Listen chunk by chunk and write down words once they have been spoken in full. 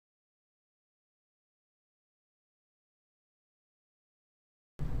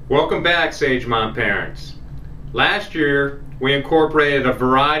Welcome back, Sagemont parents. Last year, we incorporated a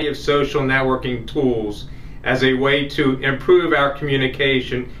variety of social networking tools as a way to improve our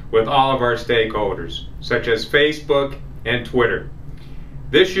communication with all of our stakeholders, such as Facebook and Twitter.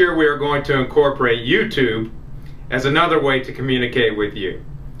 This year, we are going to incorporate YouTube as another way to communicate with you.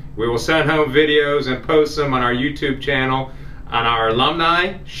 We will send home videos and post them on our YouTube channel on our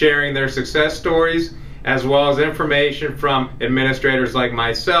alumni, sharing their success stories, as well as information from administrators like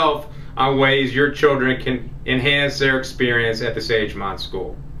myself on ways your children can enhance their experience at the Sagemont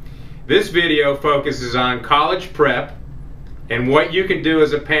School. This video focuses on college prep and what you can do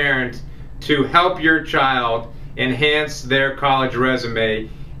as a parent to help your child enhance their college resume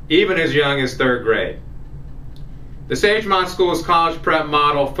even as young as 3rd grade. The Sagemont School's college prep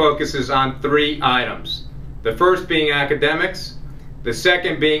model focuses on 3 items. The first being academics, the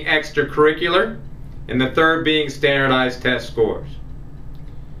second being extracurricular, and the third being standardized test scores.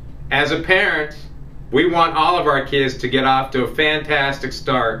 As a parent, we want all of our kids to get off to a fantastic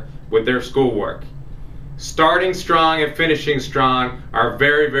start with their schoolwork. Starting strong and finishing strong are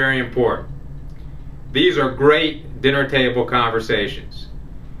very, very important. These are great dinner table conversations.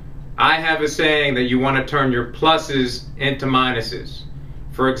 I have a saying that you want to turn your pluses into minuses.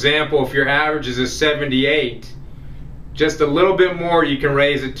 For example, if your average is a 78, just a little bit more you can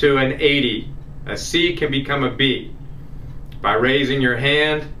raise it to an 80. A C can become a B by raising your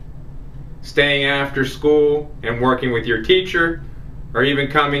hand, staying after school and working with your teacher, or even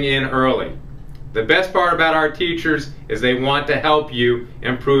coming in early. The best part about our teachers is they want to help you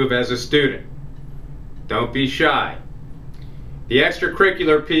improve as a student. Don't be shy. The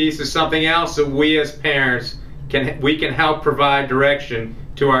extracurricular piece is something else that we as parents can help provide direction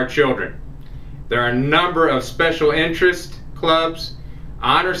to our children. There are a number of special interest clubs,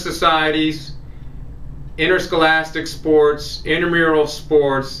 honor societies, interscholastic sports, intramural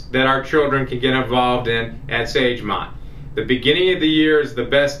sports that our children can get involved in at Sagemont. The beginning of the year is the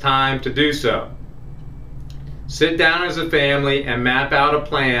best time to do so. Sit down as a family and map out a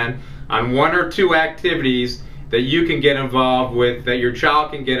plan on 1 or 2 activities that you can get involved with, that your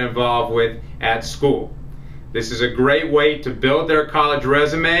child can get involved with at school. This is a great way to build their college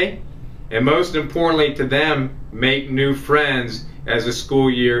resume, and most importantly to them, make new friends as the school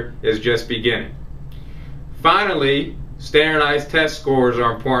year is just beginning. Finally, standardized test scores are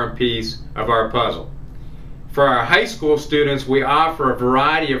an important piece of our puzzle. For our high school students, we offer a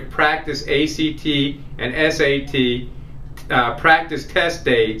variety of practice ACT and SAT practice test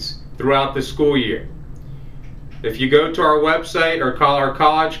dates throughout the school year. If you go to our website or call our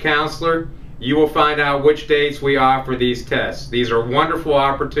college counselor, you will find out which dates we offer these tests. These are wonderful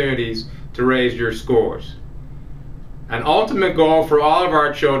opportunities to raise your scores. An ultimate goal for all of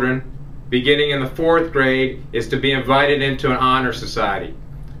our children beginning in the 4th grade is to be invited into an honor society,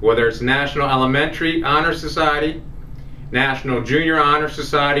 whether it's National Elementary Honor Society, National Junior Honor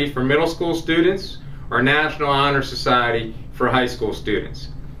Society for middle school students, or National Honor Society for high school students.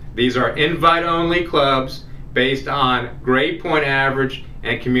 These are invite-only clubs based on grade point average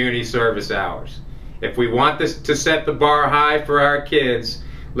and community service hours. If we want this to set the bar high for our kids,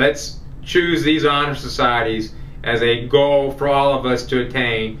 let's choose these honor societies as a goal for all of us to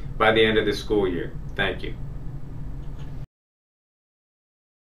attain by the end of the school year. Thank you.